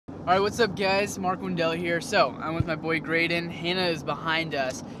Alright, what's up guys? Mark Wendell here. So, I'm with my boy Graydon. Hannah is behind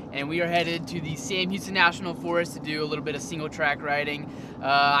us, and we are headed to the Sam Houston National Forest to do a little bit of single track riding.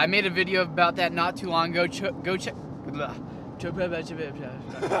 I made a video about that not too long ago. Go check.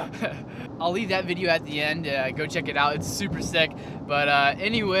 I'll leave that video at the end. Go check it out. It's super sick. But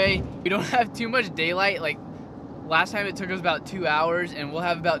anyway, we don't have too much daylight. Like last time it took us about 2 hours, and we'll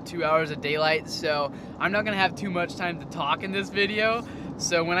have about 2 hours of daylight. So I'm not gonna have too much time to talk in this video.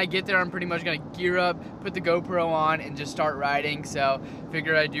 So when I get there, I'm pretty much gonna gear up, put the GoPro on, and just start riding. So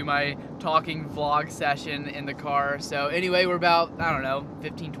figure I'd do my talking vlog session in the car. So anyway, we're about, I don't know,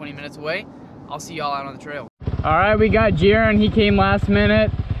 15-20 minutes away. I'll see y'all out on the trail. All right, we got Jaron. He came last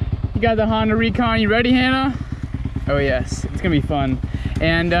minute. You got the Honda Recon. You ready, Hannah? Oh yes, it's gonna be fun.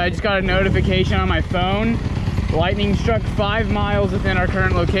 And I just got a notification on my phone. Lightning struck 5 miles within our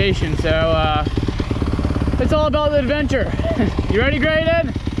current location. So it's all about the adventure. You ready,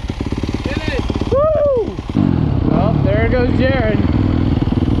 Graydon? Get it! Woo! Oh, there goes Jared.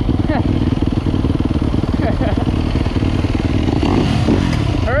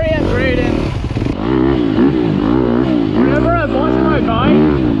 Hurry up, Graydon. Whenever I was washing my bike,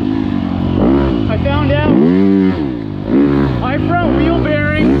 I found out my front wheel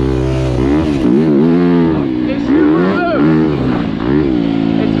bearing is super loose.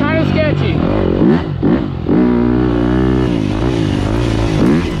 It's kind of sketchy.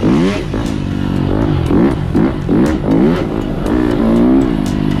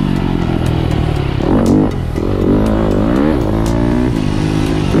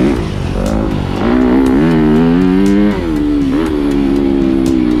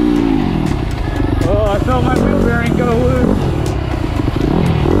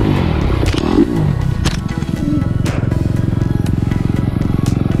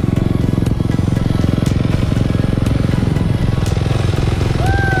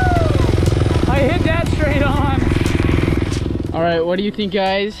 All right, what do you think,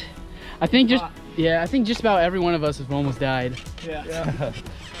 guys? I think just about every one of us has almost died. Yeah.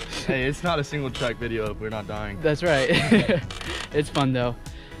 Hey, it's not a single track video if we're not dying. That's right. It's fun though.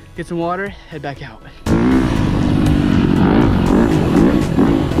 Get some water, head back out.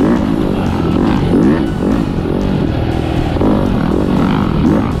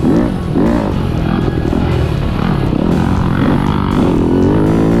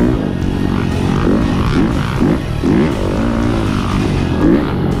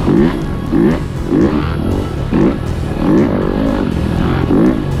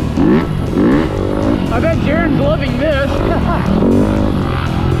 I bet Jaren's loving this.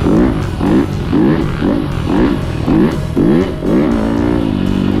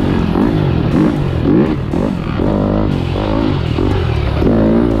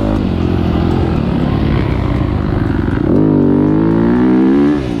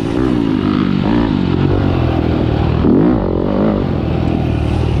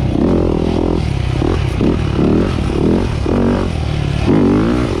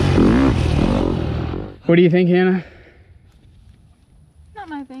 What do you think, Hannah? Not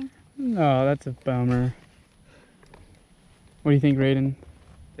my thing. Oh, that's a bummer. What do you think, Graydon? I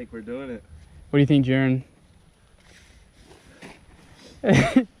think we're doing it. What do you think, Jaren?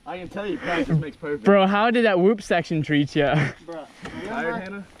 I can tell you, practice makes perfect. Bro, how did that whoop section treat you? Bruh, Tired,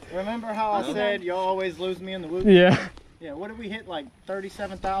 Hannah? remember how I said y'all always lose me in the whoop? Yeah. Yeah, what did we hit, like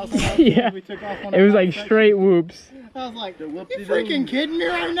 37,000? Yeah. We took off on It was like straight whoops. I was like, you whoop-de-doo. freaking kidding me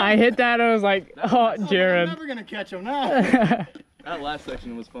right now? I hit that, I was like, oh, I'm Jared. never gonna catch him now. That last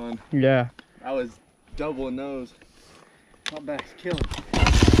section was fun. Yeah. I was double nose. My back's killing.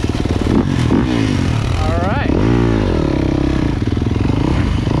 All right.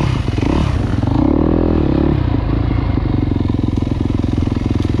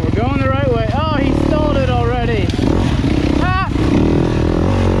 We're going the right way. Oh, he stalled it already. Ah!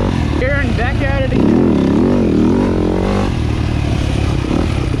 Jared, back at it again.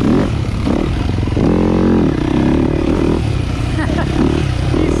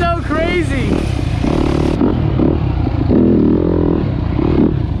 He's so crazy.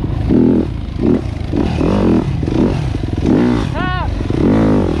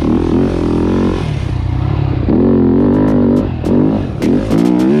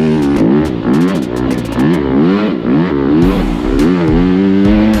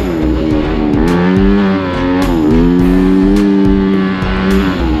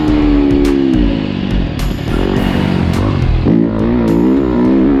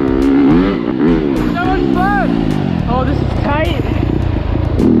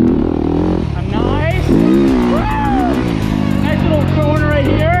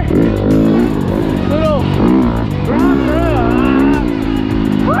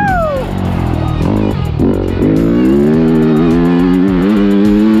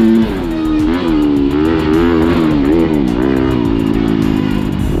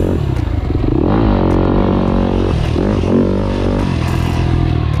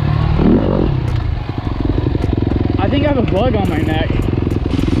 have a bug on my neck.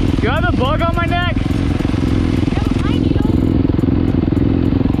 Do I have a bug on my neck?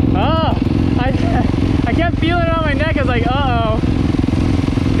 Oh, I kept feeling it on my neck. I was like, uh-oh.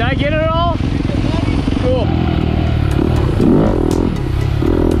 Did I get it all? Cool.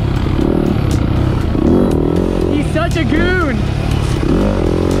 He's such a goon.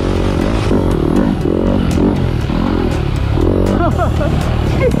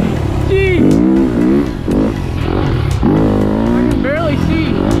 Jeez. I can barely see.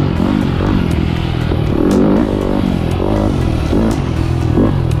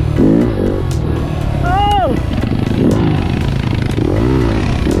 Oh!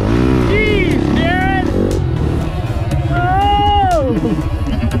 Jeez, Darren! Oh!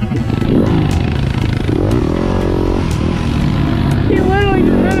 He literally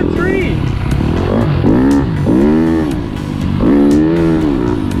just hit a tree.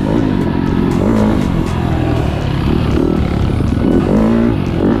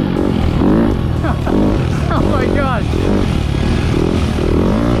 Oh my gosh.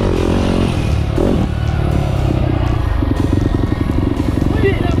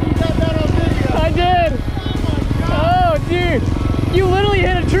 I did. Oh, dude. You literally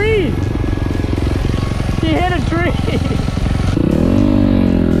hit a tree. He hit a tree.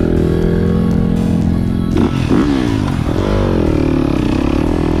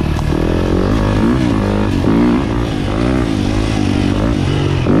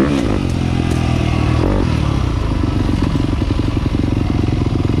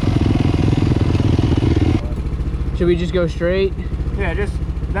 Should we just go straight? Yeah, just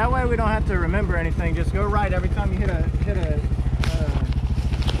that way we don't have to remember anything. Just go right every time you hit a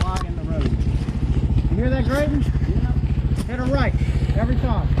log in the road. You hear that grating? Hit a right every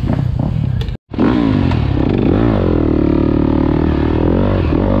time.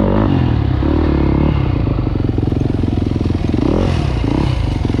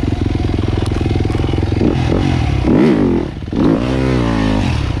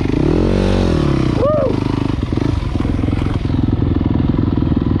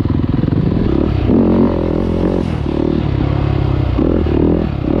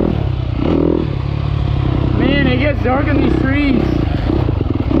 It's dark in these trees.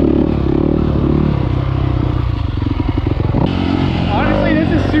 Honestly, this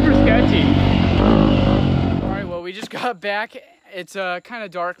is super sketchy. Alright, well, we just got back. It's kind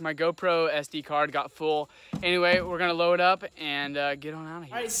of dark. My GoPro SD card got full. Anyway, we're gonna load up and get on out of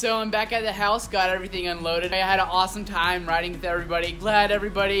here. Alright, so I'm back at the house, got everything unloaded. I had an awesome time riding with everybody. Glad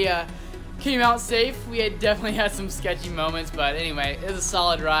everybody came out safe. We definitely had some sketchy moments, but anyway, it was a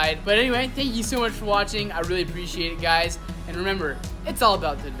solid ride. But anyway, thank you so much for watching. I really appreciate it, guys. And remember, it's all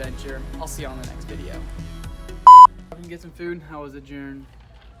about the adventure. I'll see you on the next video. We can get some food. How was it, Jern?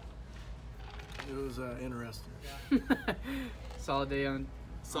 It was interesting. Solid day on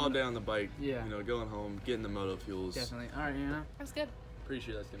the bike. Yeah. You know, going home, getting the moto fuels. Definitely. All right, Anna. That's good. Pretty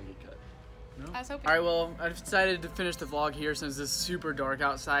sure that's gonna get cut. No? I was hoping. All right, well, I've decided to finish the vlog here since it's super dark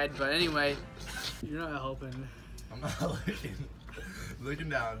outside. But anyway, you're not helping. I'm not looking. Looking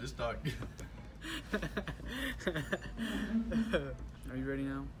down, just talk. Are you ready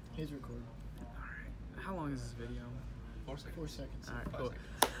now? He's recording. All right. How long is this video? 4 seconds. 4 seconds. All right, 5 cool. seconds.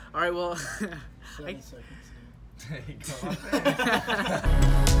 All right, well. 7 seconds. Hey, come on.